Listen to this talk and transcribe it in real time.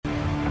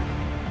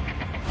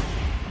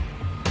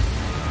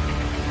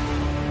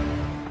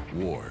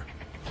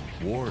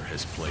War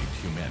has plagued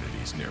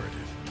humanity's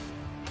narrative.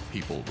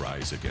 People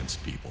rise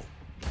against people,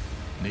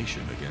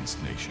 nation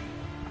against nation,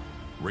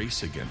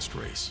 race against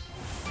race.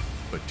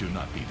 But do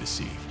not be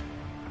deceived.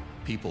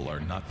 People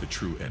are not the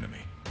true enemy.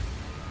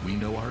 We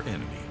know our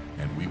enemy,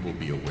 and we will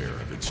be aware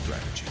of its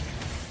strategy.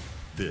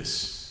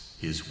 This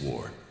is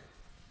war.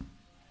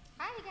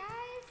 Hi,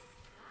 guys.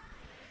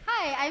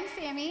 Hi, I'm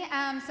Sammy.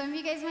 Some of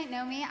you guys might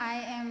know me. I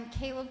am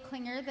Caleb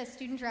Klinger, the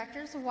student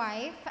director's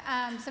wife.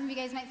 Some of you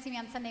guys might see me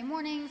on Sunday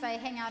mornings. I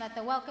hang out at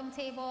the welcome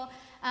table.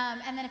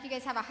 And then if you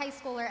guys have a high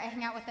schooler, I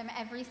hang out with them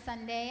every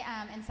Sunday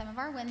and some of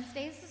our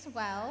Wednesdays as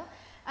well.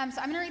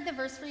 So I'm going to read the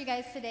verse for you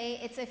guys today.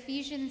 It's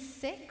Ephesians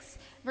 6,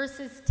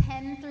 verses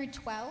 10 through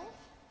 12.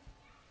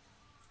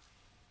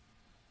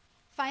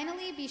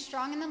 Finally, be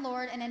strong in the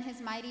Lord and in his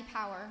mighty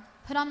power.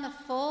 Put on the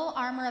full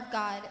armor of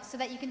God so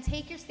that you can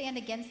take your stand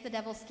against the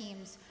devil's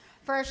schemes.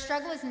 For our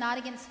struggle is not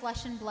against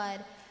flesh and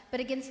blood, but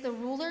against the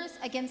rulers,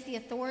 against the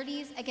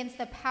authorities, against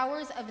the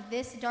powers of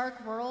this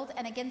dark world,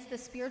 and against the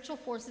spiritual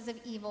forces of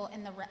evil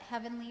in the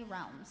heavenly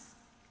realms.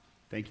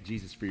 Thank you,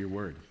 Jesus, for your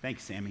word.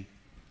 Thanks, Sammy.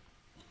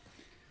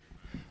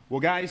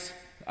 Well, guys,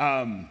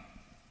 love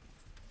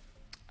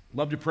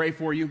to pray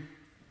for you.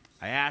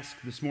 I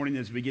ask this morning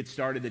as we get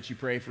started that you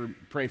pray for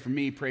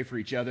me, pray for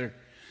each other.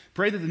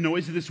 Pray that the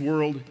noise of this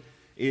world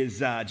is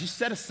just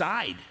set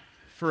aside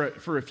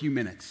for a few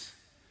minutes,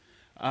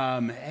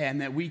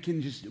 and that we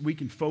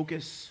can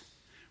focus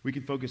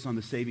on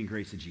the saving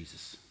grace of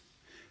Jesus.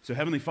 So,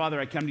 Heavenly Father,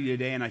 I come to you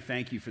today and I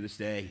thank you for this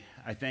day.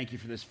 I thank you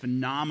for this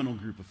phenomenal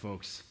group of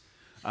folks.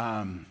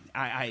 I'm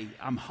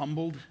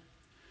humbled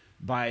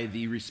by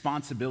the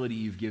responsibility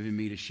you've given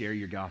me to share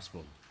your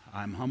gospel.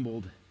 I'm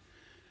humbled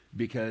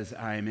because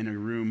I'm in a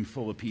room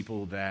full of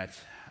people that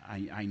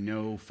I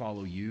know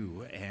follow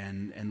you.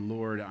 And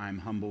Lord, I'm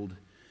humbled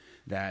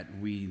that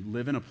we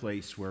live in a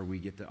place where we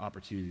get the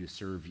opportunity to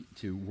serve,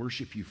 to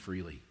worship you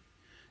freely.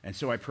 And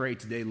so I pray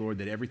today, Lord,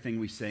 that everything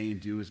we say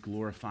and do is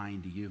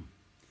glorifying to you.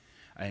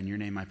 In your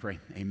name I pray,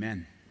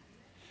 amen.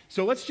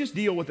 So let's just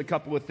deal with a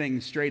couple of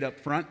things straight up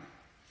front.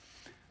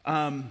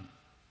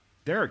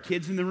 There are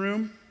kids in the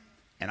room,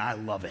 and I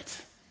love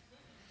it.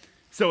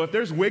 So if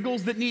there's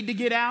wiggles that need to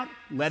get out,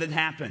 let it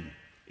happen.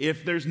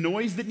 If there's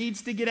noise that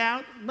needs to get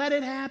out, let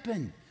it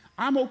happen.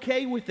 I'm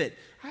okay with it.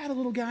 I had a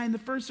little guy in the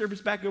first service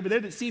back over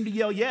there that seemed to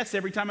yell yes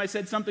every time I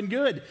said something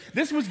good.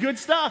 This was good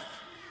stuff.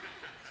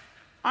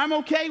 I'm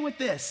okay with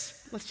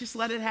this. Let's just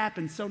let it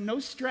happen. So no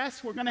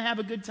stress. We're going to have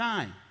a good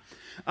time.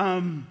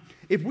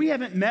 If we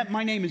haven't met,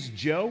 my name is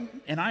Joe,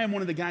 and I am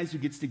one of the guys who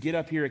gets to get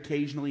up here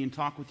occasionally and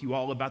talk with you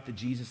all about the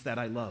Jesus that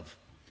I love.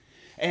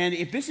 And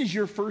if this is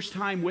your first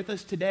time with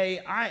us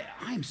today,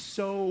 I'm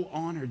so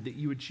honored that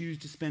you would choose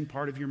to spend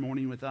part of your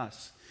morning with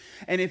us.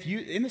 And if you,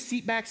 in the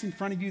seat backs in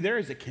front of you, there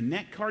is a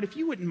Connect card. If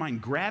you wouldn't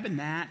mind grabbing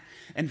that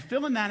and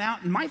filling that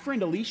out. And my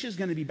friend Alicia is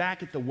going to be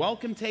back at the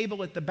welcome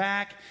table at the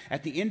back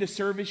at the end of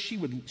service. She's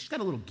got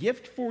a little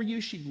gift for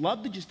you. She'd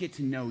love to just get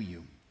to know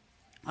you.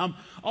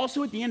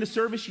 Also at the end of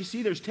service, you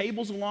see there's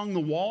tables along the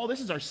wall.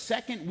 This is our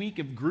second week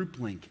of Group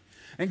Link.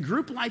 And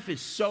group life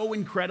is so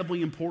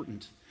incredibly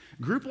important.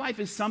 Group life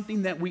is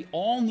something that we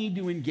all need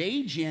to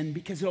engage in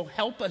because it'll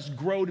help us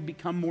grow to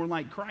become more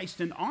like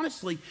Christ. And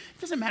honestly, it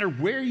doesn't matter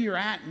where you're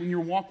at in your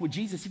walk with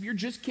Jesus. If you're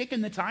just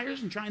kicking the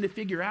tires and trying to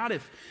figure out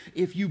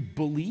if you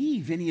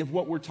believe any of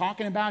what we're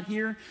talking about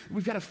here,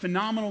 we've got a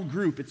phenomenal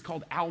group. It's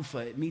called Alpha.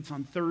 It meets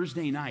on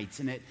Thursday nights,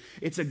 and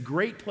it's a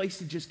great place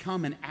to just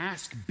come and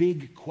ask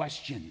big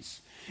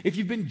questions. If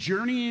you've been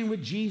journeying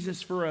with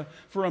Jesus for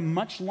a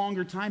much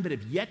longer time but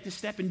have yet to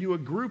step into a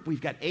group, we've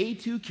got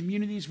A2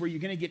 communities where you're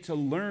going to get to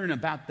learn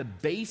about the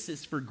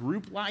basis for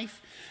group life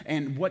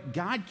and what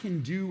God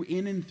can do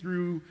in and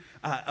through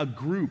a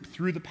group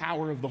through the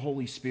power of the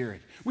Holy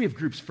Spirit. We have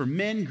groups for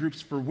men,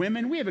 groups for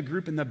women. We have a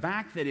group in the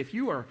back that if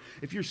you're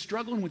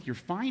struggling with your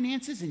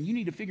finances and you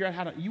need to figure out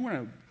how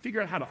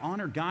to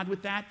honor God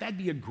with that, that'd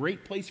be a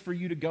great place for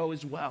you to go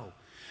as well.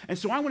 And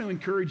so I want to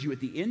encourage you at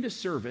the end of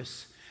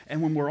service,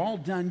 and when we're all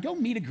done, go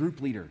meet a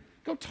group leader.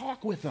 Go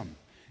talk with them.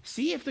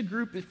 See if the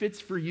group fits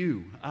for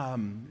you.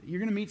 You're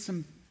going to meet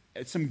some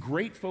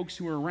great folks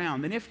who are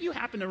around. And if you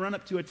happen to run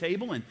up to a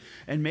table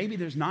and maybe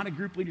there's not a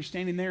group leader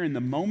standing there in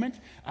the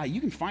moment,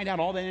 you can find out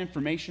all that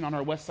information on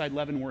our Westside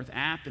Leavenworth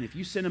app. And if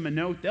you send them a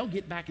note, they'll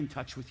get back in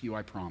touch with you,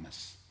 I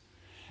promise.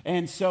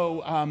 And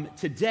so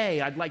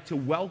today, I'd like to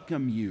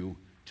welcome you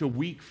to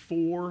week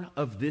 4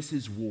 of This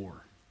Is War.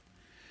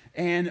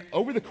 And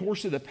over the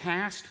course of the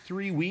past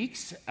 3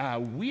 weeks,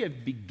 we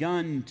have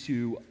begun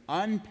to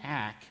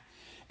unpack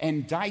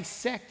and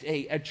dissect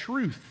a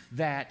truth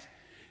that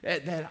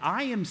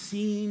I am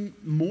seeing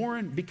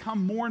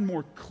become more and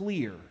more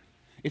clear.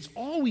 It's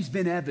always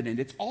been evident,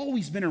 it's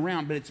always been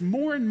around, but it's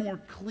more and more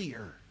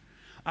clear.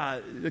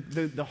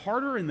 The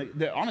harder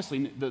and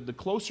honestly, the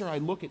closer I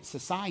look at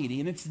society,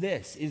 and it's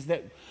this, is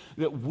that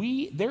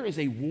there is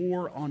a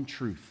war on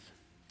truth.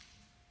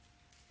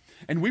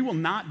 And we will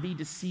not be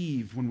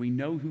deceived when we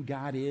know who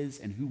God is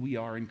and who we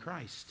are in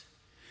Christ.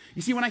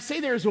 You see, when I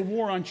say there is a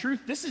war on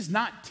truth, this is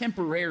not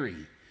temporary.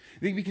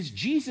 Because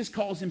Jesus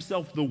calls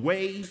himself the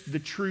way, the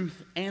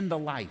truth, and the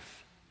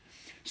life.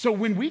 So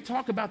when we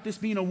talk about this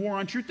being a war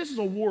on truth, this is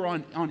a war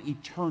on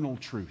eternal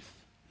truth.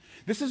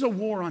 This is a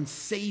war on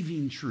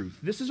saving truth.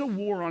 This is a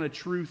war on a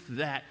truth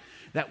that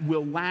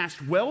will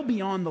last well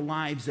beyond the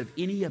lives of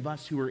any of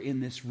us who are in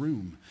this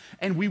room.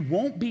 And we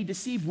won't be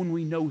deceived when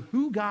we know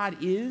who God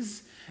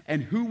is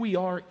and who we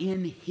are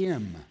in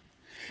him.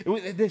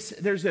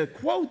 There's a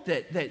quote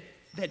that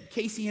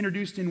Casey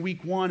introduced in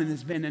week 1 and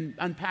has been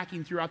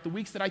unpacking throughout the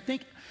weeks that I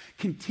think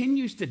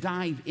continues to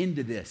dive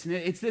into this. And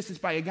it's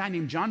by a guy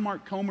named John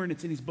Mark Comer, and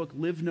it's in his book,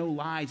 Live No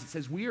Lies. It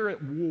says, we are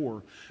at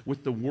war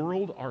with the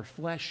world, our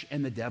flesh,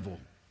 and the devil.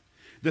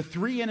 The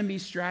three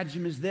enemies'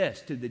 stratagem is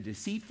this: to the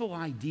deceitful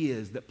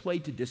ideas that play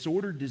to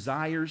disordered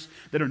desires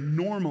that are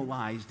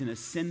normalized in a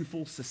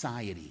sinful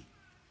society.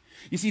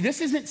 You see, this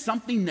isn't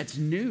something that's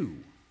new.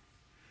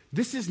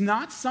 This is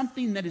not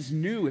something that is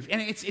new. And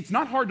it's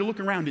not hard to look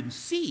around and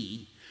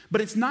see,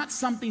 but it's not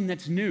something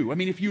that's new. I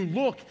mean, if you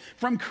look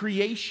from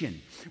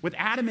creation with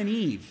Adam and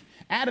Eve,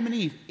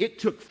 it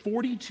took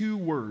 42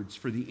 words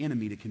for the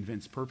enemy to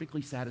convince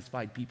perfectly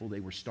satisfied people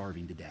they were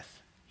starving to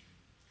death.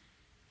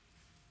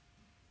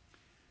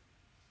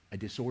 A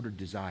disordered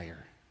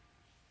desire,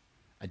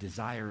 a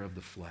desire of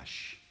the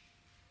flesh,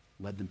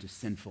 led them to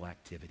sinful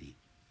activity.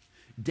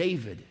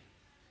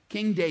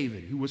 King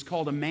David, who was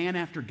called a man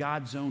after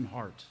God's own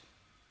heart,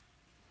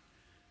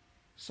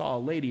 saw a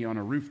lady on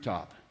a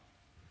rooftop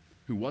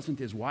who wasn't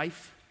his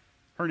wife.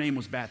 Her name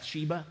was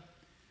Bathsheba.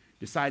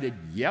 Decided,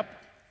 yep,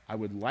 I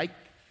would like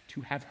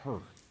to have her.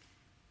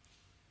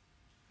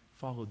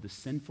 Followed the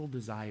sinful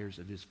desires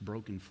of his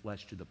broken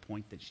flesh to the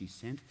point that he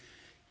sent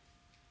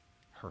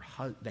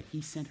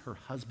her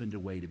husband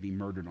away to be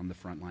murdered on the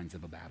front lines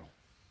of a battle.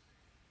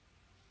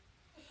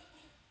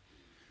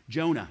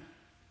 Jonah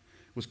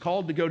was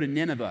called to go to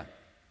Nineveh.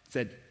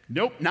 Said,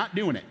 nope, not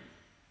doing it.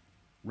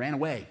 Ran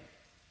away.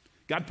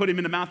 God put him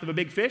in the mouth of a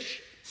big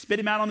fish, spit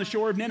him out on the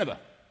shore of Nineveh.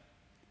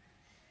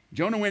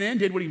 Jonah went in,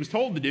 did what he was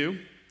told to do,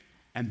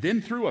 and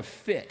then threw a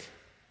fit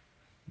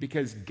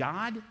because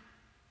God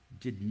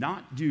did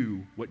not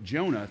do what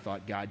Jonah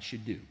thought God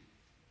should do.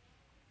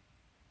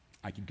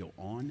 I could go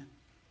on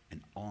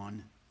and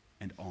on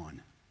and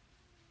on.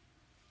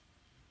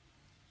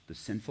 The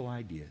sinful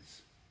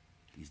ideas,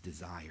 these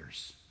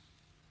desires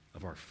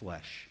of our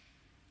flesh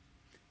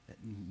that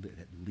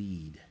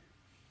lead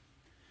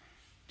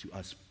to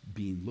us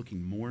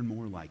looking more and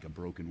more like a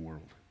broken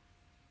world.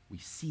 We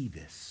see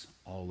this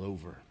all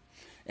over.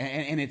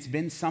 And it's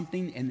been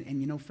something, and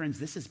you know, friends,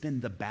 this has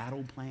been the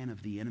battle plan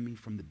of the enemy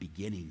from the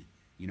beginning.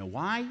 You know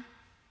why?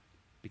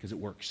 Because it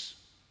works.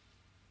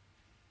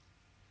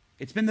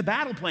 It's been the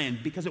battle plan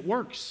because it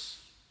works.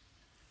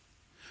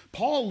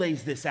 Paul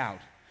lays this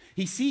out.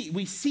 We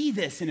see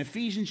this in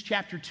Ephesians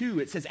chapter 2.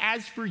 It says,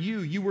 as for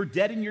you, you were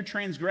dead in your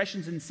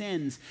transgressions and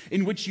sins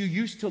in which you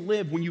used to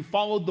live when you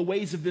followed the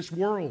ways of this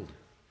world.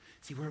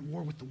 See, we're at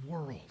war with the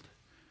world,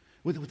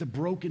 with the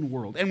broken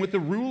world, and with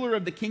the ruler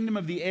of the kingdom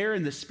of the air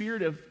and the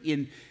spirit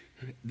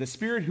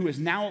who is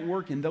now at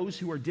work in those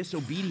who are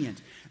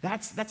disobedient.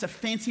 That's a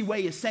fancy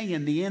way of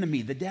saying the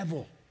enemy, the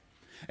devil.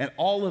 And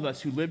all of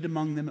us who lived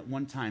among them at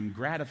one time,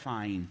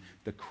 gratifying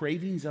the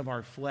cravings of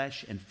our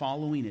flesh and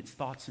following its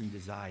thoughts and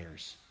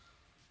desires.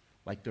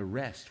 Like the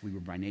rest, we were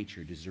by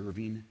nature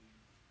deserving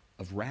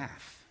of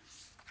wrath.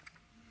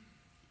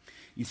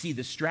 You see,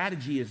 the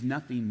strategy is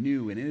nothing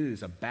new, and it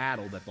is a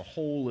battle that the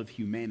whole of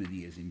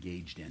humanity is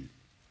engaged in.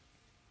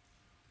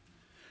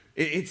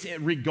 It's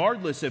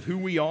regardless of who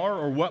we are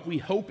or what we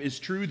hope is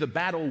true, the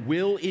battle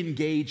will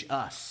engage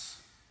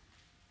us.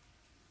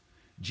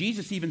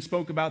 Jesus even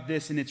spoke about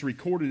this, and it's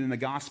recorded in the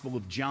Gospel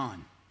of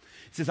John.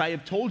 It says, I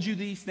have told you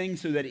these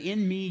things so that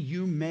in me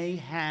you may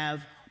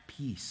have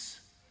peace.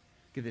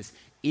 Look at this.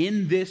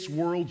 In this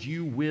world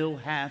you will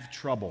have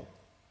trouble.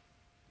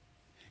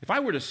 If I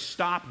were to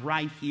stop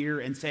right here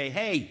and say,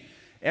 hey,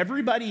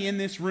 everybody in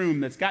this room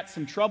that's got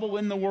some trouble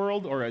in the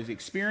world or has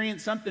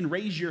experienced something,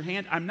 raise your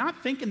hand. I'm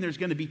not thinking there's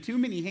going to be too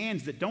many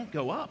hands that don't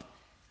go up.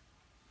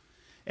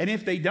 And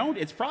if they don't,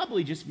 it's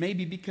probably just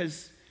maybe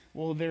because,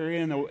 well, they're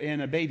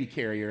in a baby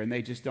carrier and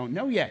they just don't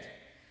know yet.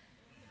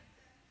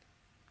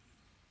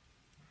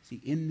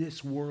 See, in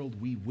this world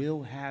we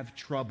will have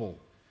trouble,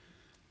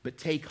 but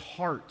take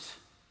heart.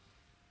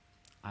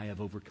 I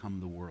have overcome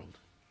the world.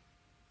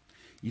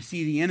 You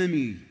see, the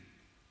enemy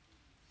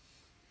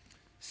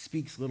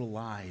speaks little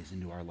lies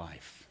into our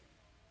life.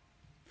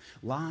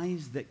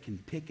 Lies that can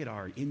pick at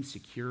our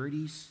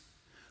insecurities.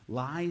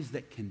 Lies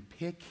that can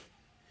pick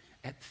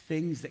at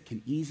things that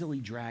can easily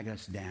drag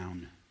us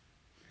down.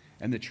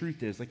 And the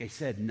truth is, like I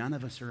said, none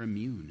of us are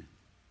immune.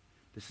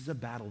 This is a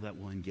battle that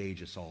will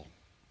engage us all.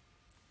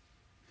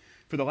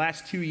 For the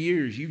last 2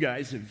 years, if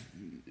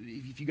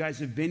you guys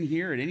have been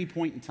here at any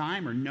point in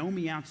time or know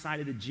me outside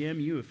of the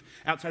gym,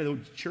 outside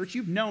of the church,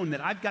 you've known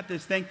that I've got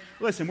this thing.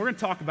 Listen, we're going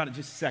to talk about it in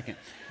just a second.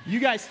 You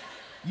guys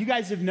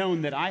have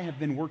known that I have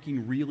been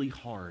working really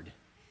hard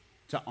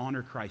to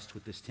honor Christ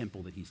with this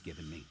temple that he's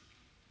given me.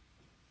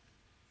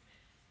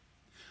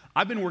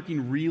 I've been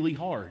working really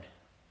hard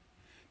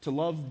to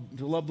love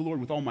the Lord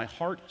with all my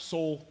heart,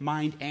 soul,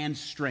 mind, and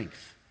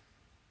strength.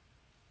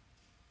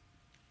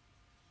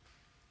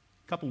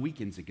 A couple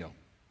weekends ago,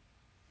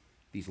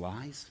 these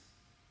lies,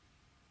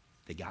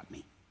 they got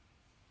me.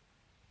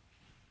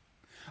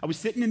 I was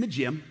sitting in the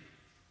gym,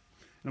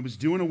 and I was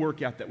doing a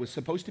workout that was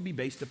supposed to be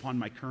based upon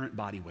my current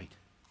body weight.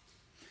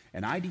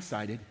 And I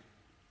decided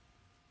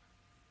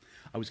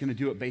I was going to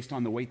do it based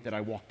on the weight that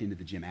I walked into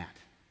the gym at.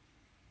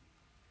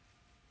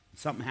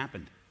 Something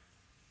happened.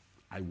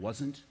 I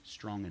wasn't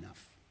strong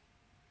enough.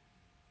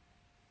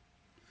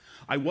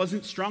 I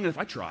wasn't strong enough.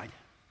 I tried.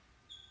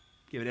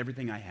 Gave it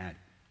everything I had.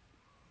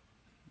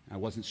 I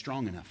wasn't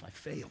strong enough. I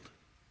failed.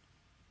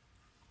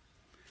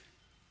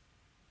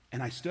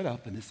 And I stood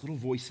up, and this little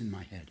voice in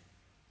my head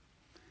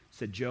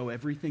said, Joe,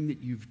 everything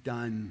that you've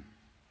done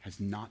has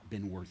not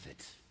been worth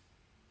it.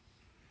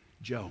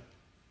 Joe,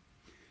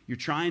 you're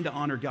trying to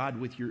honor God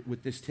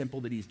with this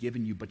temple that he's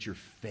given you, but you're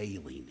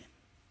failing.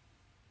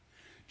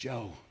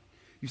 Joe,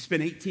 you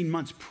spent 18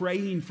 months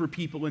praying for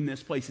people in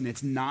this place, and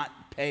it's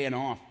not paying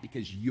off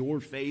because you're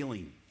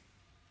failing.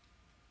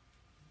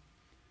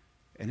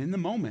 And in the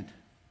moment,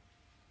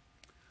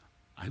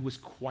 I was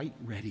quite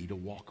ready to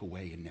walk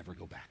away and never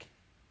go back,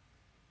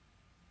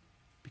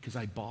 because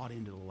I bought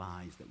into the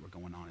lies that were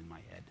going on in my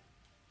head.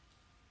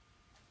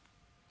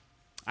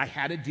 I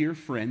had a dear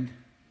friend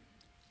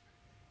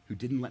who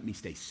didn't let me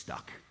stay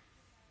stuck.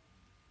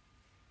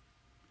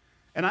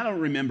 And I don't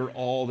remember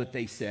all that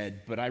they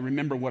said, but I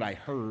remember what I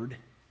heard.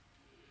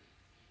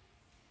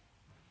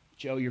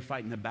 Joe, you're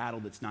fighting a battle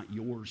that's not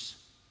yours.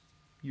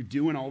 You're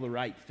doing all the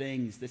right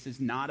things. This is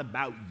not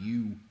about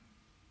you.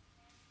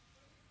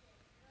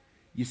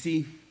 You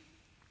see,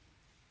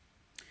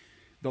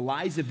 the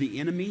lies of the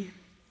enemy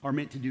are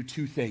meant to do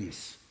two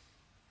things.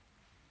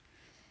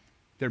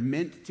 They're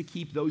meant to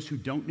keep those who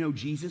don't know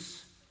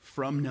Jesus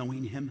from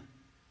knowing him.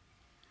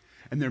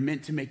 And they're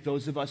meant to make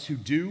those of us who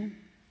do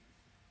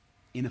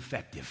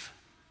ineffective.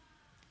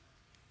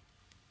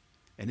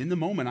 And in the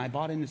moment, I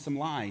bought into some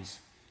lies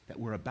that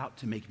were about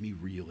to make me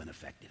real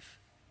ineffective.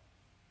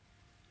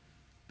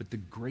 But the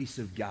grace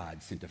of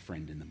God sent a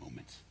friend in the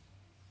moment.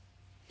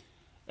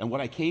 And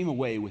what I came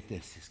away with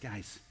this is,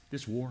 guys,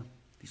 this war,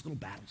 these little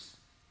battles,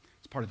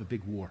 it's part of a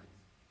big war.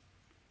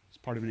 It's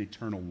part of an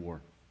eternal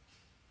war.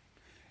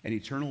 An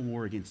eternal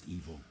war against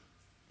evil.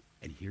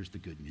 And here's the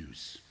good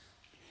news.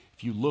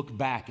 If you look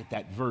back at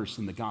that verse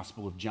in the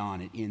Gospel of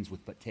John, it ends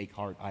with, but take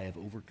heart, I have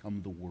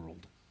overcome the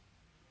world.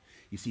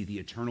 You see, the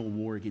eternal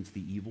war against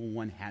the evil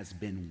one has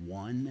been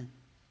won,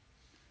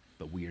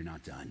 but we are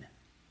not done.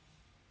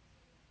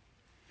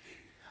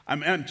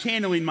 I'm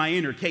channeling my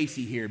inner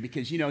Casey here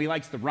because, he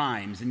likes the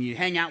rhymes, and you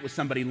hang out with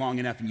somebody long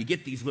enough and you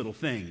get these little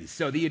things.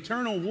 So the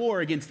eternal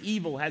war against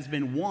evil has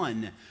been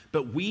won,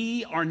 but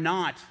we are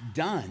not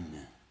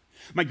done.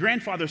 My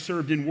grandfather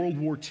served in World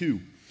War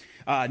II.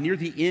 Near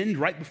the end,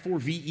 right before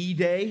VE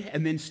Day,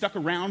 and then stuck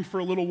around for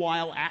a little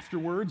while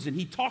afterwards. And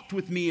he talked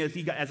with me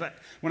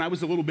when I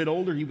was a little bit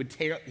older. He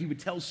would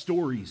tell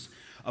stories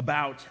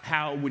about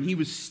how when he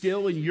was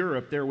still in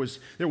Europe, there was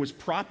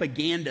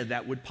propaganda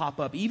that would pop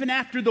up even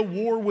after the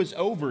war was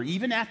over,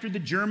 even after the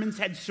Germans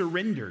had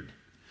surrendered.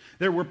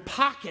 There were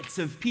pockets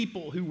of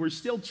people who were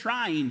still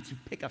trying to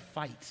pick a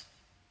fight.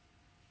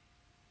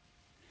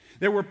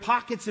 There were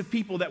pockets of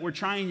people that were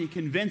trying to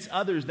convince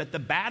others that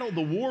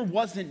the war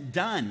wasn't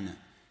done.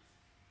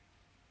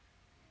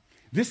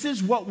 This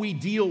is what we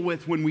deal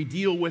with when we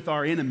deal with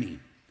our enemy.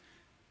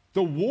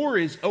 The war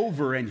is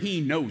over and he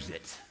knows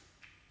it.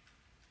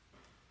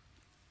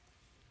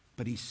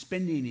 But he's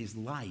spending his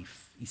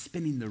life, he's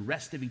spending the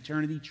rest of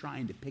eternity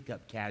trying to pick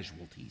up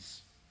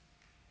casualties.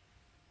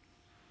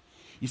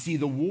 You see,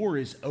 the war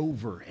is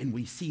over, and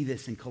we see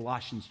this in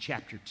Colossians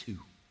chapter 2.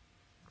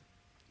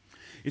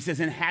 It says,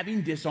 and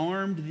having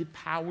disarmed the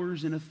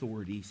powers and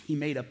authorities, he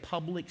made a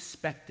public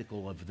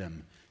spectacle of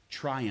them,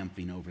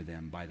 triumphing over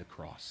them by the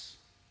cross.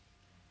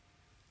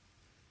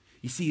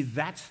 You see,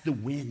 that's the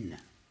win.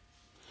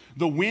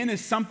 The win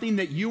is something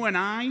that you and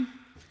I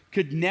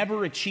could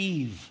never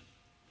achieve.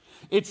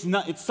 It's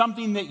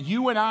something that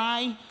you and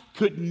I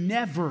could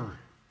never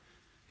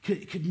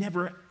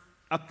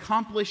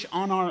accomplish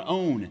on our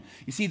own.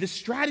 You see, the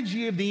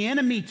strategy of the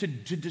enemy to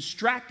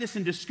distract us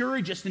and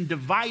discourage us and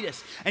divide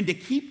us and to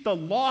keep the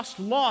lost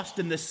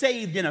and the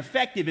saved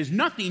ineffective is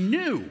nothing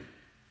new.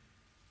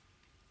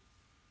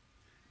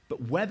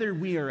 But whether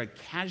we are a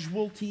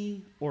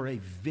casualty or a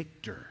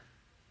victor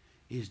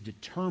is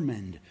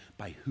determined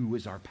by who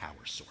is our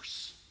power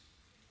source.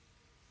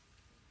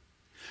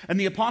 And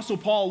the Apostle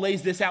Paul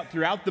lays this out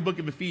throughout the book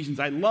of Ephesians.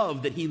 I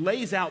love that he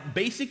lays out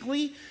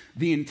basically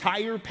the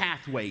entire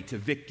pathway to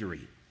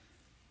victory.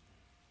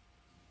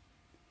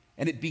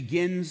 And it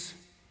begins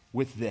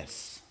with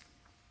this: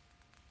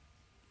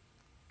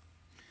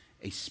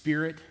 a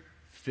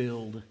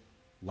spirit-filled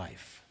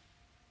life.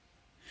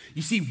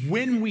 You see,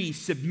 when we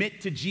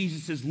submit to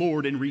Jesus as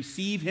Lord and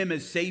receive him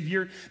as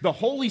Savior, the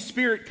Holy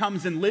Spirit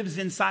comes and lives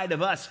inside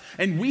of us,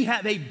 and we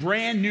have a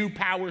brand new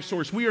power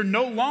source. We are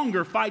no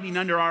longer fighting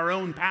under our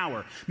own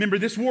power. Remember,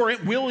 this war,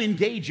 it will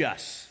engage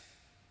us.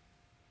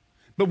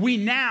 But we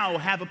now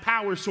have a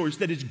power source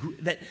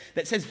that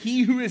says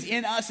he who is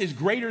in us is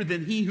greater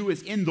than he who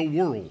is in the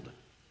world.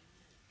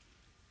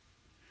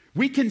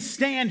 We can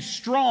stand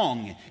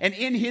strong and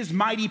in his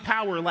mighty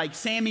power, like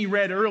Sammy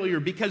read earlier,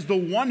 because the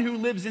one who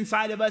lives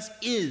inside of us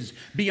is,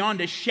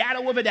 beyond a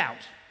shadow of a doubt,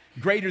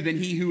 greater than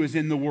he who is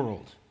in the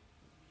world.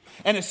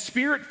 And a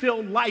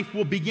spirit-filled life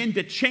will begin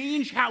to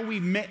change how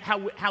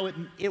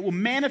it will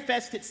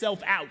manifest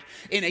itself out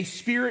in a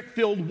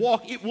spirit-filled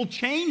walk. It will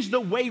change the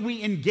way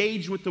we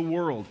engage with the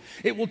world.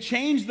 It will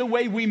change the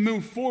way we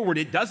move forward.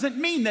 It doesn't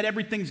mean that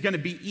everything's going to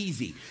be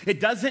easy.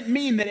 It doesn't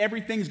mean that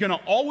everything's going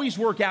to always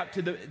work out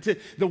to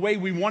the way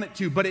we want it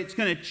to, but it's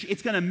going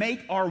to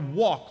make our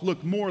walk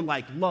look more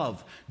like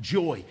love,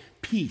 joy,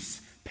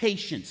 peace,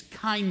 patience,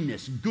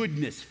 kindness,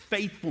 goodness,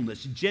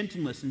 faithfulness,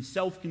 gentleness, and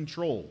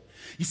self-control.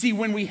 You see,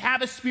 when we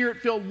have a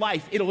spirit-filled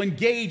life, it'll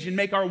engage and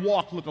make our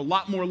walk look a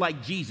lot more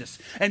like Jesus.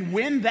 And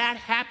when that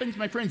happens,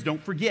 my friends,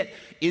 don't forget,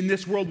 in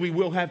this world we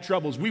will have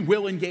troubles. We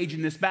will engage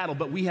in this battle,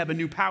 but we have a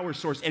new power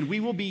source, and we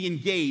will be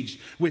engaged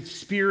with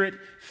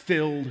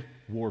spirit-filled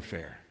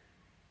warfare.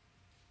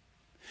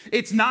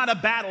 It's not a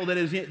battle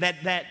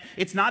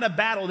it's not a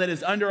battle that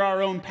is under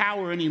our own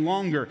power any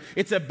longer.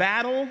 It's a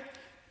battle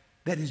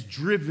that is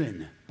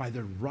driven by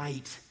the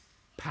right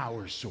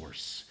power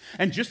source.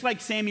 And just like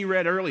Sammy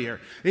read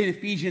earlier, in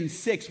Ephesians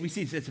 6, we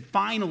see it says,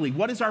 finally,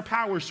 what is our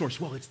power source?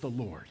 Well, it's the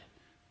Lord.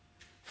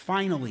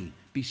 Finally,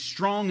 be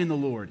strong in the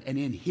Lord and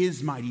in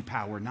his mighty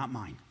power, not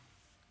mine.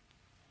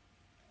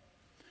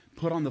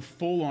 Put on the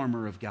full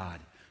armor of God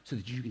so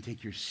that you can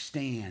take your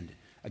stand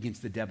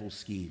against the devil's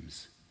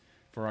schemes.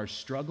 For our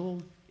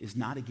struggle is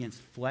not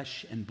against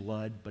flesh and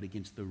blood, but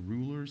against the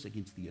rulers,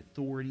 against the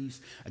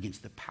authorities,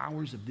 against the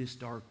powers of this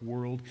dark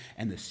world,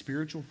 and the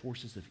spiritual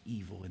forces of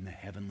evil in the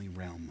heavenly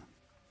realm.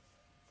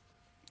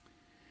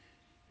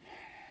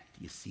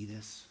 Do you see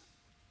this?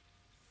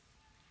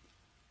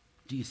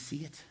 Do you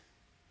see it?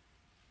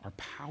 Our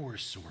power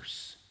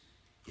source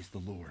is the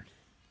Lord,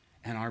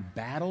 and our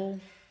battle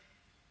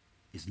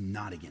is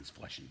not against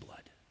flesh and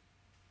blood.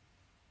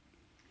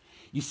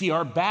 You see,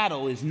 our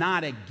battle is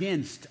not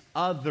against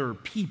other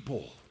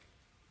people,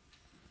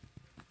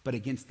 but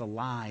against the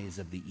lies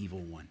of the evil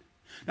one.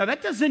 Now,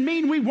 that doesn't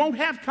mean we won't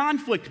have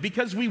conflict,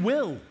 because we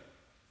will.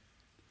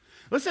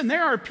 Listen,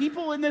 there are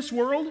people in this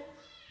world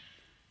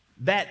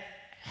that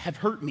have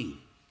hurt me,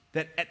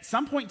 that at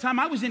some point in time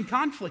I was in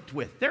conflict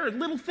with. There are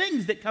little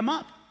things that come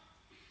up.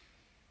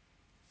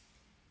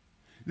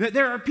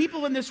 There are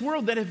people in this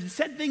world that have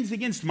said things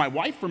against my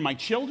wife or my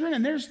children,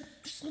 and there's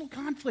just little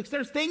conflicts.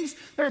 There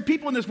are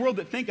people in this world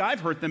that think I've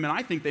hurt them, and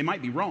I think they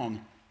might be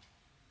wrong.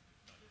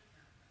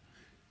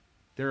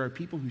 There are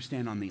people who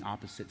stand on the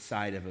opposite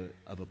side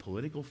of a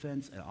political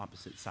fence, an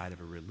opposite side of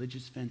a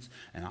religious fence,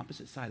 an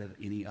opposite side of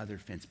any other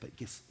fence. But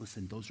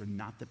listen, those are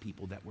not the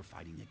people that we're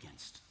fighting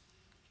against.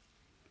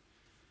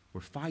 We're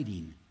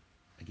fighting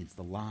against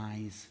the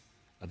lies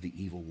of the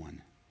evil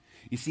one.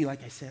 You see,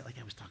 like I said, like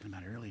I was talking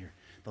about earlier,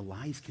 the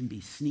lies can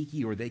be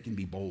sneaky or they can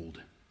be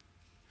bold.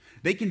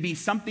 They can be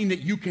something that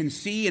you can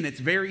see and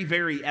it's very,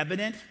 very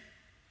evident,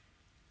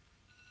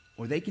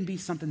 or they can be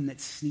something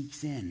that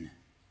sneaks in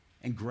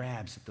and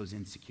grabs at those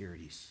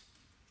insecurities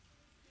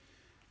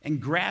and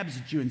grabs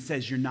at you and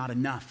says you're not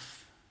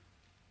enough,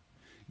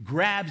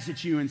 grabs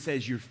at you and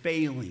says you're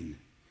failing,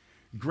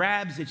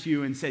 grabs at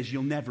you and says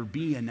you'll never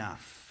be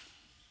enough,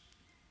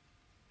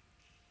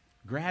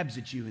 grabs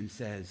at you and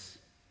says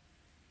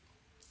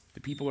the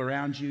people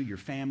around you, your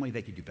family,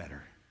 they could do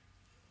better.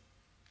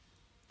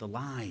 The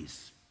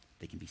lies,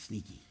 they can be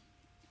sneaky.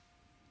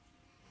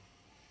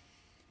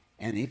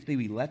 And if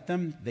we let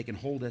them, they can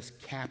hold us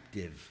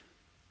captive.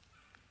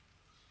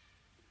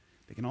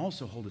 They can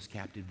also hold us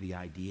captive to the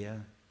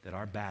idea that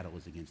our battle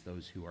is against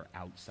those who are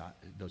outside,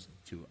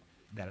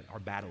 that our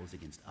battle is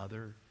against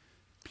other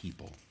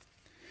people.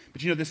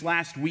 But you know, this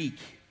last week,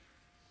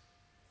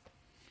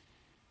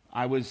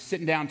 I was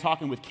sitting down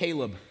talking with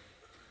Caleb,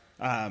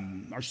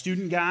 our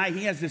student guy.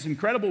 He has this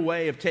incredible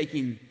way of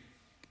taking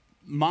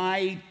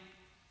my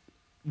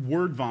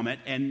word vomit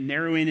and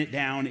narrowing it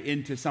down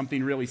into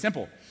something really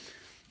simple.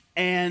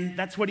 And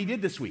that's what he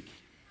did this week.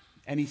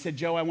 And he said,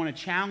 Joe, I want to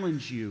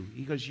challenge you.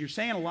 He goes, you're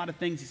saying a lot of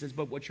things. He says,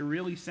 but what you're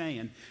really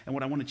saying and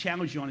what I want to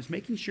challenge you on is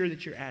making sure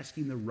that you're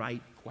asking the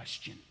right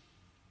question.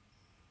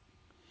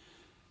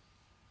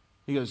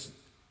 He goes,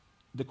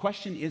 the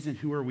question isn't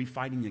who are we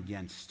fighting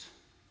against.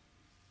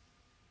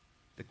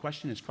 The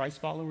question as Christ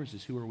followers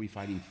is who are we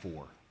fighting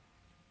for?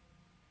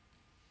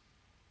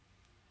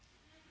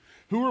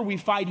 Who are we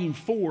fighting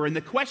for? And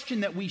the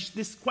question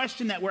this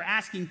question that we're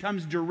asking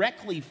comes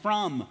directly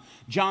from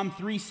John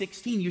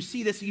 3:16. You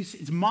see this,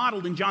 it's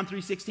modeled in John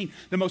 3:16,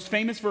 the most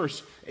famous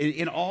verse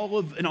in all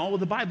of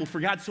the Bible.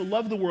 For God so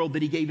loved the world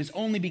that he gave his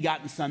only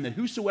begotten Son, that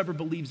whosoever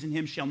believes in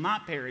him shall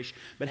not perish,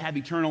 but have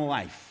eternal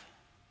life.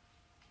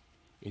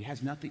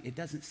 It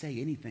doesn't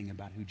say anything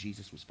about who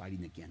Jesus was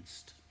fighting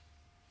against.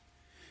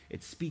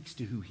 It speaks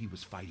to who he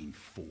was fighting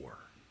for.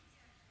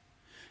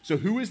 So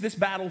who is this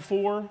battle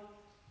for?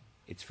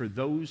 It's for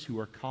those who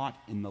are caught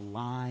in the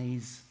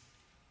lies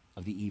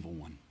of the evil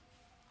one.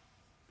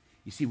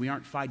 You see, we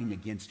aren't fighting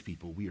against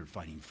people, we are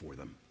fighting for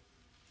them.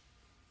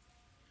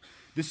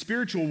 The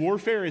spiritual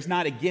warfare is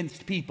not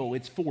against people,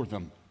 it's for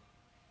them.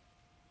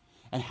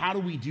 And how do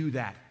we do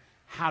that?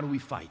 How do we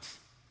fight?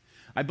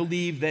 I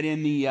believe that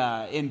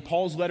in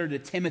Paul's letter to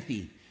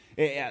Timothy,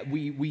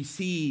 we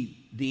see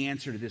the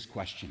answer to this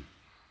question.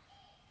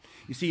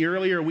 You see,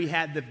 earlier we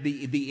had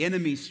the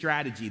enemy's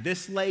strategy.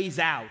 This lays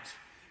out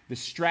the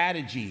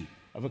strategy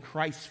of a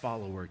Christ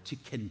follower to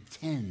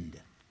contend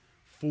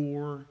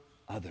for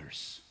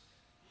others.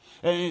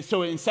 And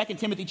so in 2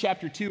 Timothy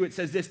chapter 2, it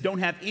says this: don't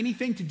have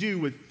anything to do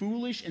with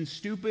foolish and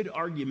stupid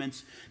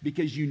arguments,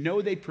 because you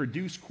know they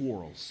produce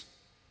quarrels.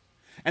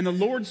 And the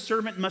Lord's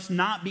servant must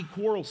not be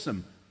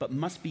quarrelsome, but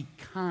must be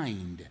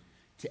kind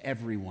to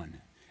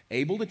everyone,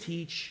 able to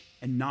teach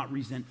and not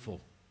resentful.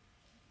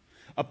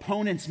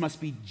 Opponents must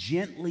be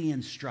gently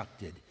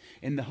instructed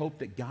in the hope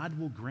that God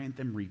will grant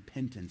them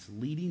repentance,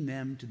 leading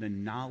them to the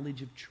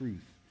knowledge of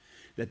truth,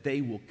 that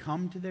they will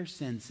come to their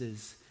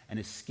senses and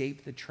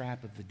escape the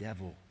trap of the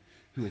devil,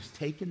 who has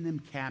taken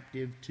them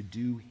captive to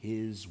do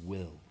his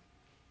will.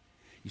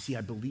 You see,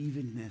 I believe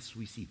in this.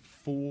 We see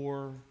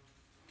 4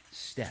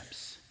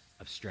 steps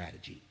of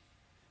strategy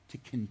to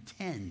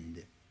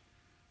contend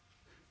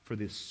for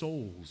the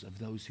souls of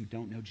those who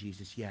don't know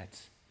Jesus yet.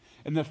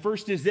 And the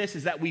first is this,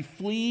 is that we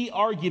flee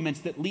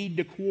arguments that lead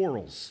to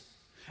quarrels.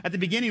 At the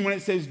beginning, when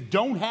it says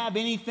don't have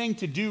anything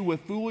to do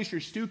with foolish or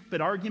stupid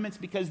arguments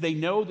because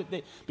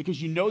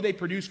you know they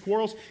produce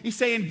quarrels, he's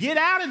saying get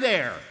out of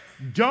there.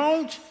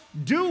 Don't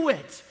do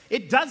it.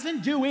 It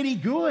doesn't do any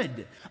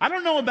good. I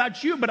don't know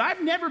about you, but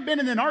I've never been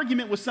in an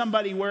argument with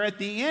somebody where at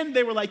the end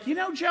they were like, you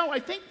know, Joe, I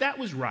think that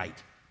was right.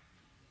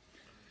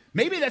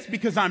 Maybe that's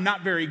because I'm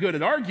not very good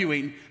at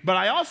arguing, but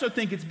I also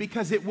think it's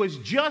because it was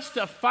just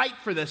a fight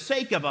for the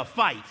sake of a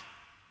fight.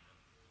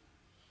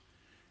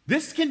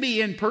 This can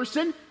be in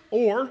person,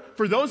 or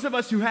for those of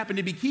us who happen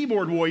to be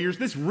keyboard warriors,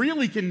 this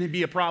really can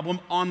be a problem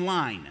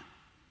online.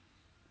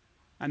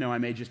 I know I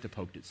may just have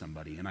poked at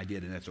somebody, and I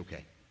did, and that's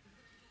okay.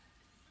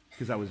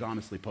 Because I was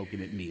honestly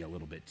poking at me a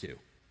little bit too.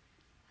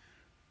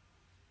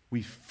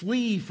 We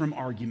flee from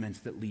arguments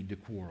that lead to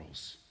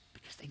quarrels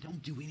because they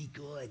don't do any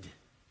good.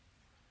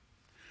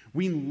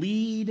 We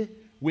lead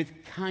with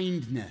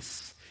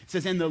kindness. It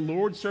says, and the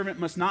Lord's servant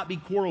must not be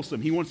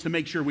quarrelsome. He wants to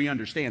make sure we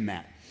understand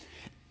that.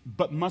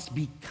 But must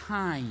be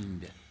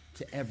kind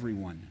to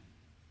everyone.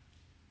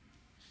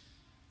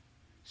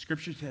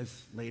 Scripture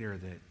says later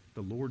that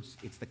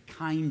it's the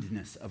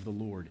kindness of the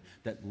Lord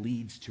that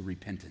leads to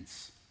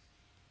repentance.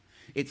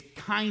 It's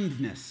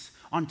kindness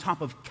on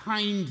top of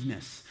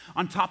kindness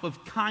on top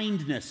of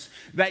kindness.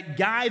 That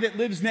guy that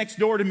lives next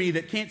door to me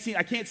that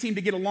I can't seem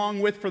to get along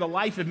with for the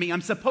life of me,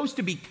 I'm supposed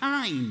to be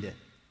kind.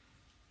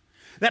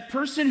 That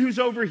person who's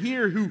over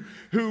here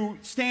who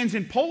stands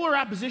in polar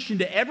opposition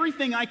to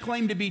everything I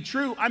claim to be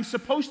true, I'm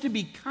supposed to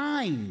be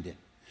kind.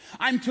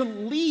 I'm to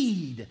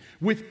lead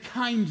with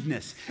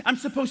kindness. I'm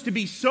supposed to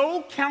be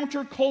so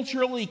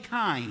counterculturally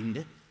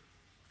kind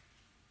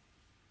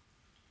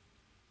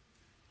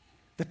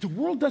that the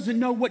world doesn't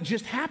know what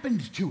just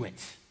happened to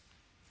it.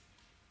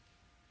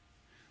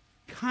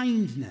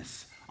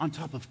 Kindness on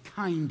top of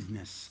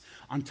kindness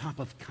on top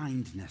of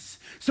kindness.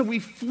 So we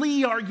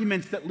flee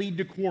arguments that lead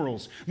to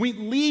quarrels. We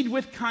lead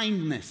with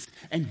kindness,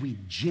 and we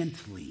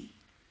gently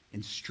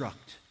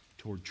instruct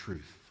toward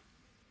truth.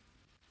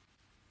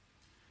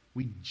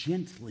 We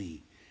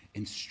gently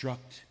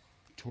instruct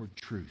toward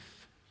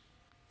truth.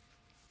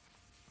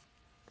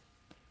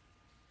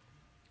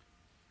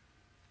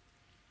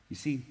 You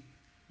see,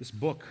 this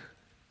book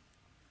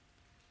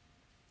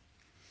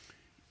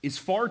is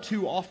far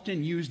too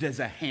often used as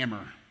a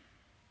hammer,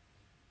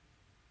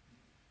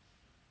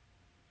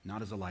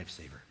 not as a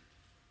lifesaver.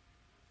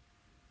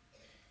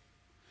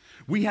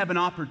 We have an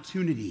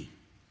opportunity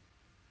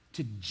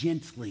to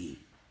gently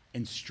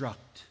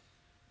instruct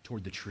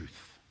toward the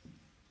truth,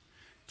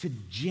 to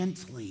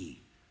gently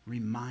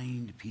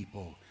remind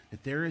people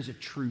that there is a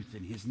truth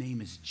and his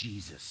name is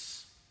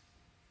Jesus.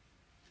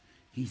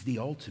 He's the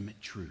ultimate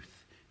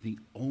truth, the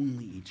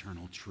only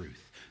eternal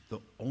truth, the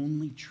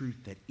only truth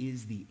that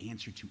is the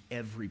answer to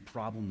every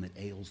problem that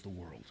ails the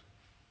world.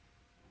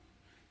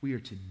 We are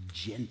to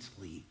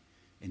gently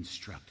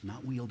instruct,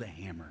 not wield a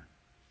hammer,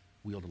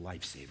 wield a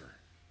lifesaver.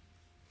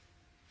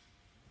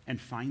 And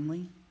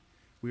finally,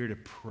 we are to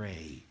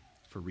pray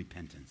for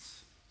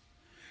repentance.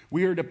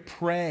 We are to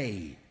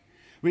pray.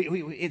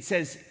 It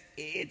says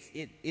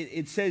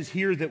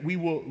here that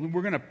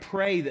we're going to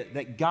pray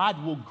that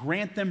God will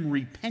grant them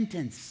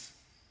repentance.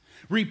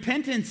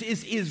 Repentance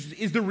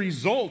is the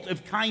result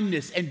of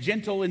kindness and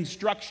gentle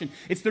instruction.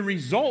 It's the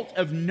result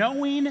of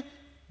knowing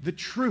the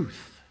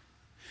truth.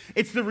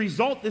 It's the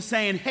result of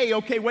saying, hey,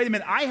 okay, wait a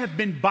minute. I have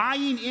been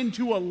buying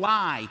into a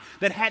lie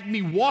that had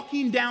me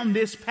walking down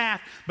this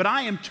path, but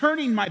I am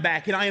turning my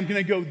back and I am going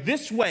to go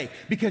this way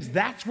because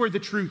that's where the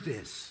truth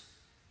is.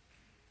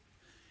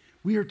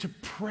 We are to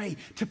pray,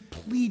 to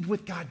plead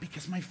with God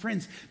because, my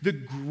friends, the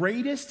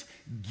greatest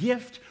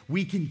gift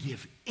we can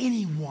give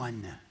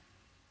anyone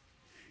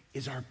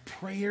is our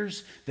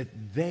prayers that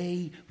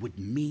they would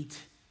meet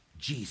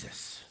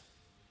Jesus.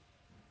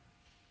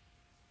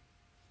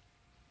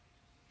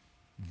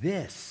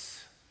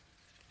 This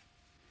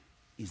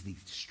is the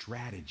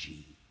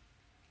strategy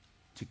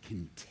to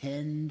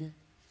contend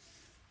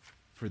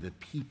for the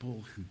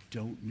people who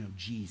don't know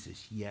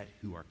Jesus, yet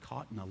who are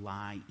caught in a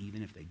lie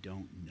even if they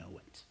don't know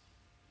it.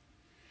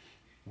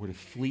 We're to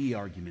flee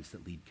arguments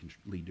that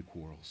lead to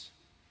quarrels.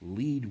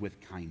 Lead with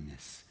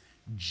kindness.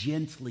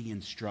 Gently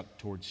instruct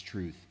towards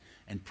truth.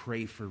 And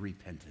pray for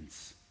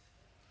repentance.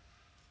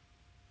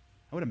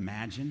 I would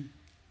imagine,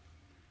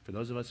 for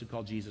those of us who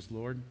call Jesus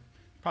Lord,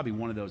 probably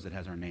one of those that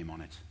has our name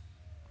on it.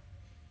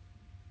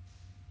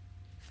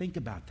 Think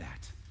about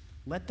that.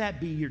 Let that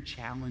be your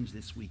challenge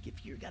this week.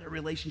 If you've got a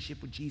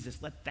relationship with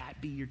Jesus, let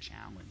that be your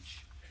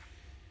challenge.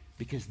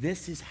 Because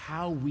this is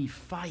how we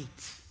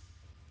fight.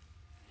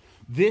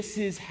 This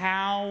is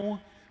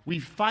how we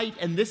fight,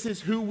 and this is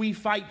who we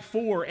fight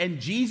for. And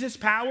Jesus'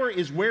 power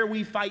is where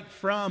we fight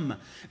from.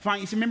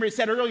 Remember it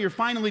said earlier,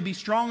 finally be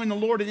strong in the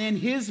Lord and in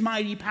his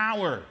mighty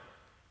power,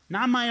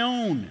 not my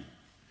own.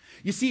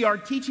 You see, our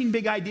teaching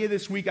big idea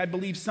this week, I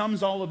believe,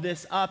 sums all of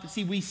this up.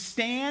 See, we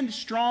stand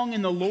strong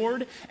in the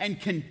Lord and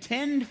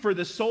contend for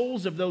the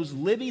souls of those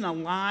living a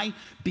lie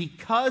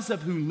because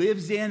of who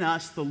lives in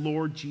us, the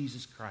Lord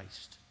Jesus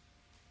Christ.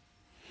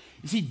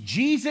 You see,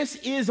 Jesus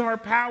is our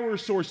power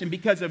source, and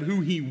because of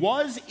who he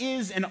was,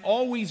 is, and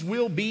always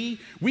will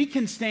be, we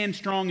can stand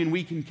strong and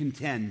we can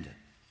contend.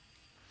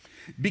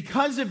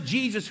 Because of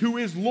Jesus, who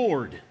is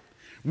Lord,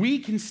 we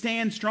can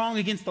stand strong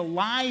against the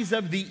lies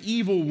of the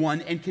evil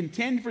one and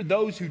contend for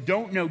those who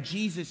don't know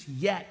Jesus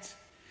yet.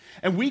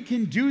 And we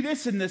can do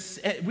this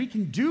we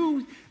can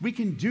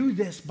do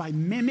this by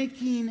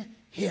mimicking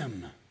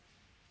him.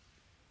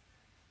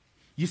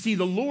 You see,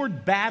 the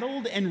Lord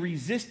battled and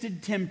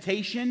resisted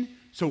temptation,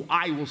 so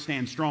I will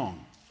stand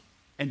strong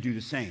and do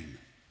the same.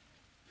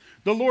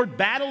 The Lord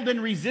battled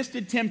and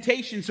resisted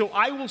temptation, so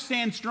I will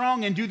stand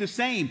strong and do the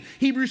same.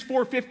 Hebrews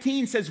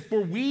 4:15 says,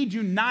 for we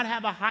do not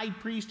have a high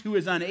priest who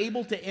is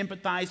unable to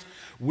empathize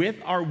with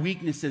our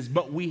weaknesses,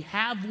 but we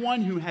have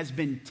one who has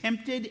been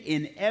tempted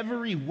in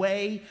every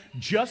way,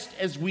 just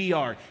as we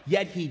are,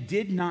 yet he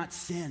did not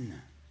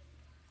sin.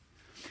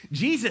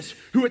 Jesus,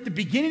 who at the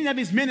beginning of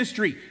his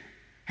ministry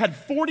had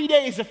 40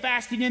 days of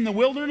fasting in the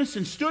wilderness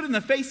and stood in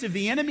the face of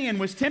the enemy and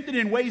was tempted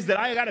in ways that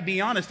I got to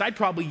be honest, I'd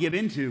probably give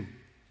into.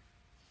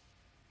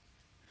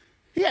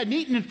 He hadn't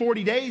eaten in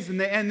 40 days, and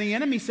the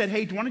enemy said,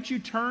 hey, why don't you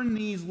turn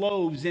these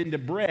loaves into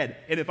bread?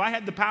 And if I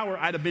had the power,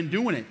 I'd have been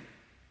doing it.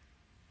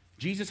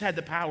 Jesus had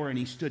the power, and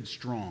he stood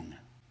strong.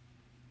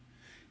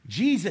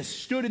 Jesus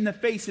stood in the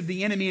face of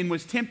the enemy and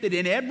was tempted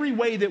in every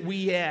way that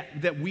we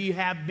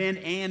have been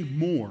and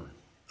more.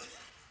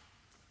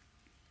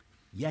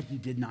 Yet he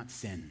did not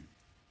sin.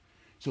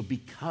 So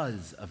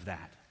because of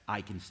that,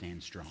 I can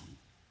stand strong.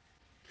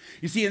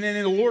 You see, and then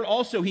in the Lord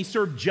also, he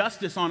served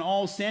justice on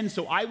all sin,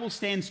 so I will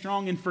stand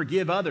strong and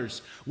forgive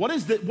others. What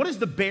is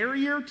the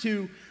barrier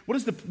to,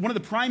 one of the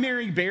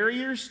primary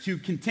barriers to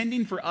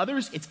contending for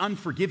others? It's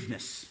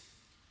unforgiveness.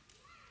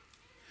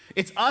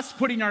 It's us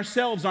putting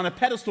ourselves on a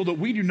pedestal that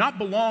we do not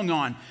belong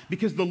on,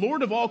 because the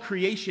Lord of all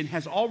creation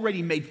has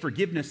already made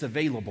forgiveness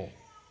available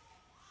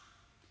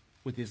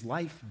with his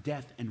life,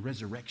 death, and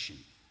resurrection.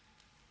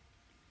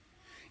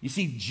 You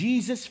see,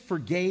 Jesus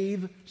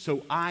forgave,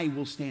 so I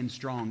will stand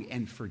strong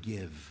and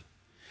forgive.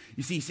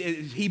 You see,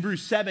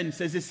 Hebrews 7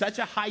 says, if such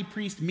a high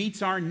priest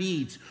meets our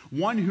needs,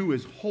 one who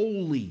is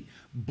holy,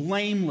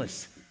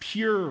 blameless,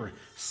 pure,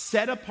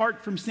 set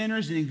apart from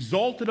sinners, and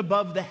exalted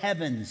above the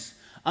heavens,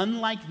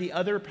 unlike the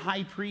other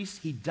high priests,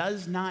 he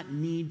does not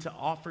need to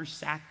offer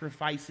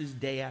sacrifices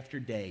day after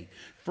day,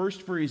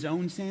 first for his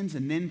own sins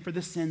and then for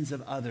the sins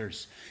of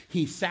others.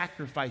 He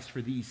sacrificed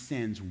for these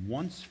sins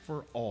once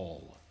for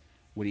all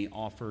when he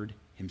offered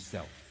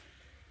himself.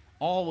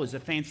 All is a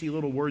fancy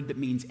little word that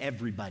means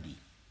everybody.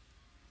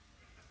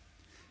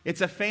 It's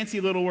a fancy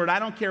little word. I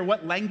don't care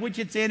what language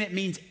it's in, it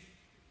means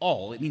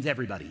all. It means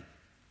everybody.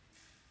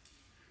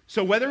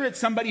 So whether it's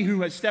somebody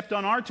who has stepped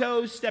on our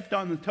toes, stepped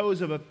on the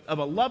toes of a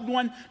loved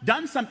one,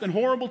 done something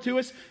horrible to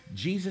us,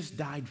 Jesus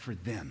died for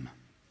them.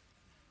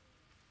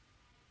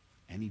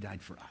 And he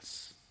died for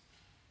us.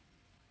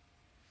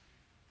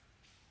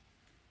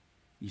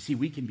 You see,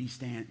 we can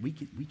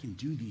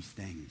do these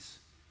things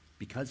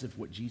because of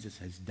what Jesus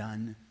has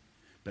done,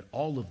 but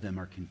all of them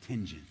are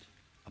contingent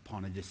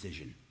upon a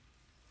decision.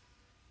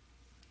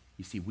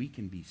 You see, we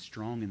can be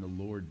strong in the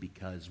Lord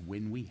because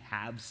when we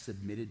have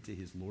submitted to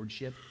his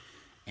lordship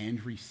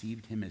and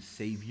received him as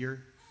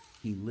Savior,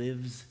 he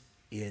lives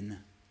in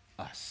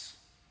us.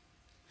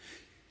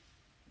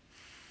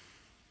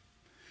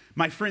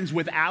 My friends,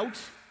 without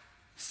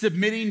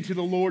submitting to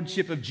the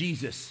lordship of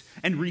Jesus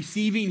and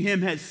receiving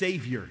him as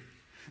Savior,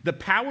 the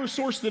power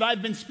source that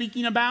I've been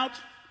speaking about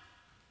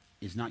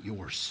is not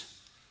yours.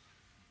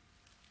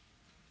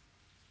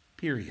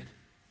 Period.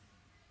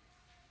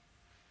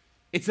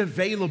 It's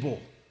available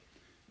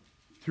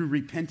through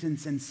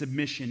repentance and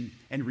submission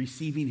and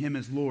receiving him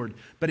as Lord,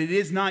 but it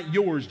is not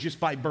yours just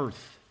by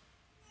birth.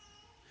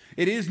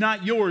 It is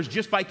not yours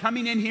just by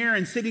coming in here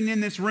and sitting in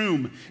this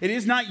room. It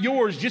is not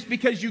yours just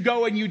because you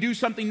go and you do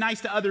something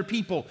nice to other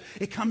people.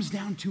 It comes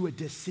down to a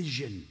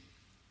decision.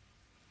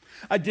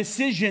 A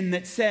decision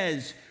that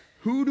says,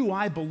 who do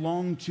I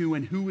belong to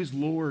and who is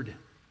Lord?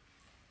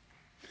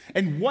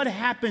 And what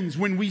happens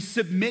when we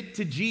submit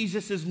to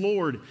Jesus as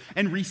Lord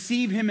and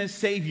receive him as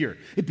Savior?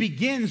 It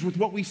begins with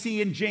what we see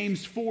in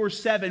James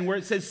 4:7, where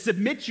it says,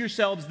 submit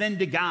yourselves then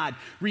to God.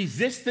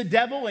 Resist the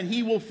devil and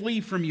he will flee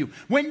from you.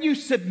 When you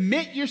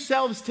submit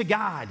yourselves to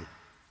God,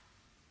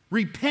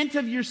 repent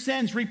of your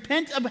sins,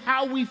 repent of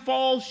how we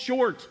fall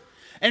short,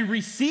 and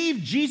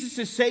receive Jesus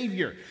as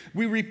Savior.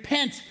 We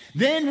repent,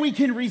 then we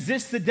can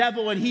resist the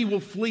devil and he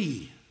will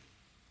flee.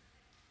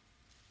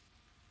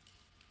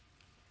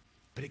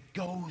 But it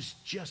goes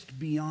just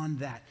beyond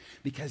that,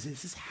 because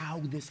this is how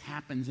this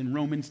happens. In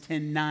Romans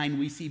 10:9,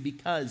 we see,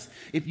 because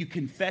if you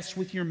confess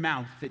with your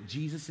mouth that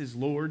Jesus is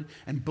Lord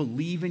and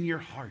believe in your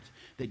heart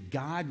that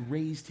God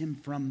raised him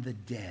from the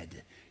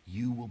dead,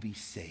 you will be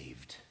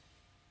saved.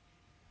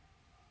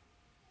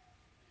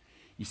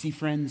 You see,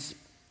 friends,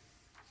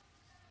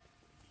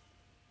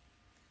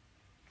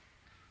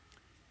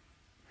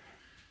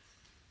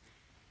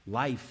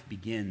 life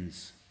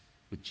begins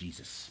with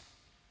Jesus.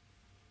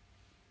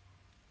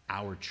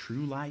 Our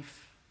true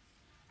life,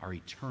 our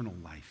eternal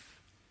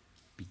life,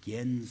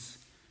 begins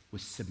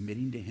with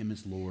submitting to him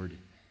as Lord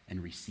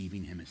and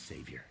receiving him as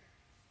Savior.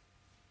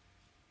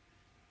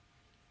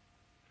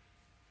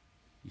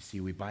 You see,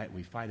 we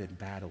fight a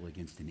battle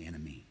against an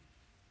enemy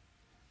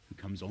who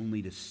comes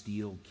only to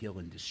steal, kill,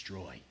 and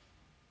destroy.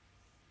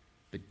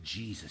 But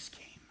Jesus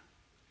came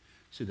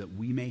so that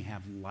we may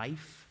have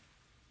life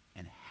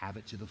and have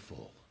it to the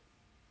full.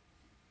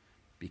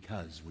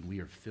 Because when we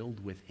are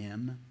filled with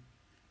him,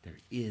 there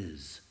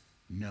is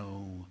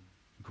no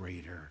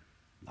greater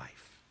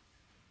life.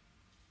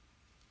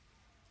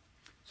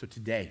 So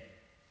today,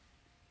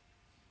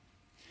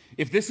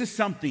 if this is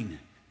something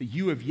that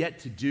you have yet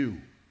to do,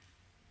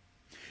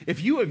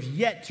 if you have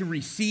yet to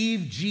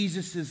receive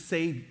Jesus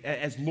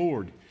as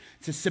Lord,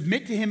 to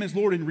submit to him as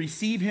Lord and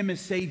receive him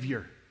as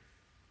Savior,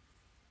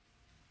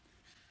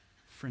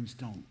 friends,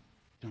 don't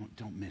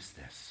miss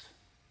this.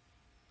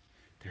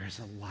 There is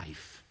a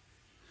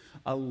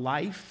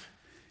life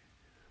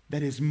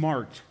that is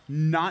marked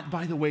not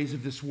by the ways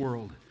of this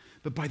world,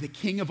 but by the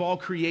King of all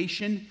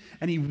creation,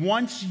 and he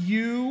wants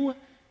you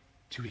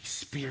to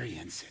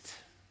experience it.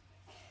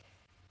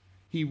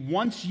 He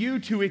wants you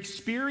to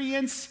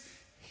experience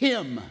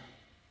him,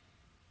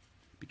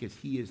 because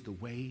he is the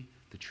way,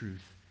 the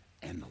truth,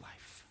 and the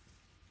life.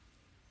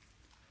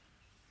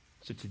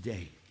 So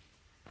today,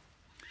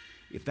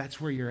 if that's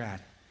where you're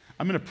at,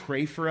 I'm going to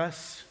pray for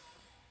us,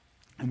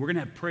 and we're going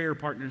to have prayer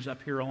partners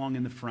up here along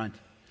in the front.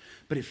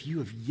 But if you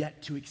have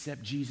yet to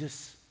accept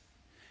Jesus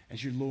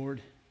as your Lord,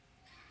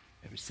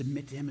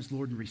 submit to him as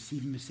Lord and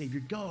receive him as Savior,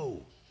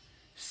 go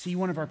see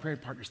one of our prayer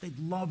partners. They'd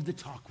love to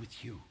talk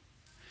with you.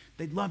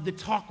 They'd love to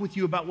talk with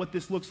you about what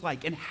this looks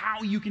like and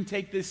how you can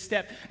take this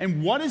step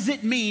and what does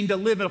it mean to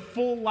live a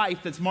full life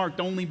that's marked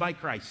only by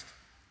Christ.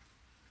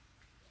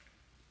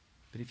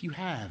 But if you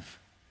have,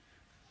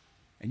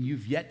 and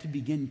you've yet to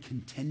begin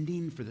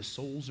contending for the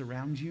souls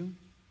around you,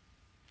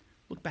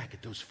 look back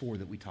at those 4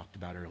 that we talked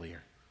about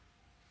earlier.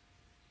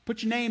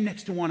 Put your name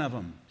next to one of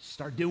them.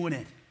 Start doing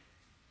it.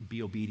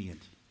 Be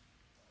obedient.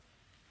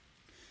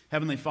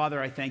 Heavenly Father,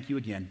 I thank you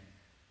again.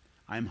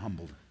 I am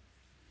humbled.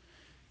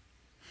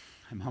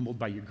 I'm humbled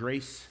by your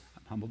grace.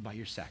 I'm humbled by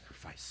your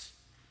sacrifice.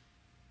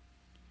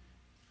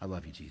 I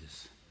love you,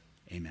 Jesus.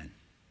 Amen.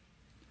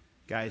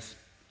 Guys,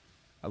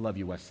 I love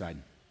you, Westside,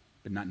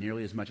 but not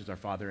nearly as much as our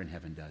Father in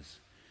heaven does.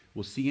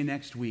 We'll see you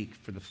next week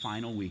for the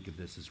final week of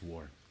This Is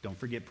War. Don't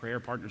forget, prayer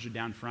partners are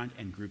down front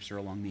and groups are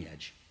along the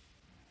edge.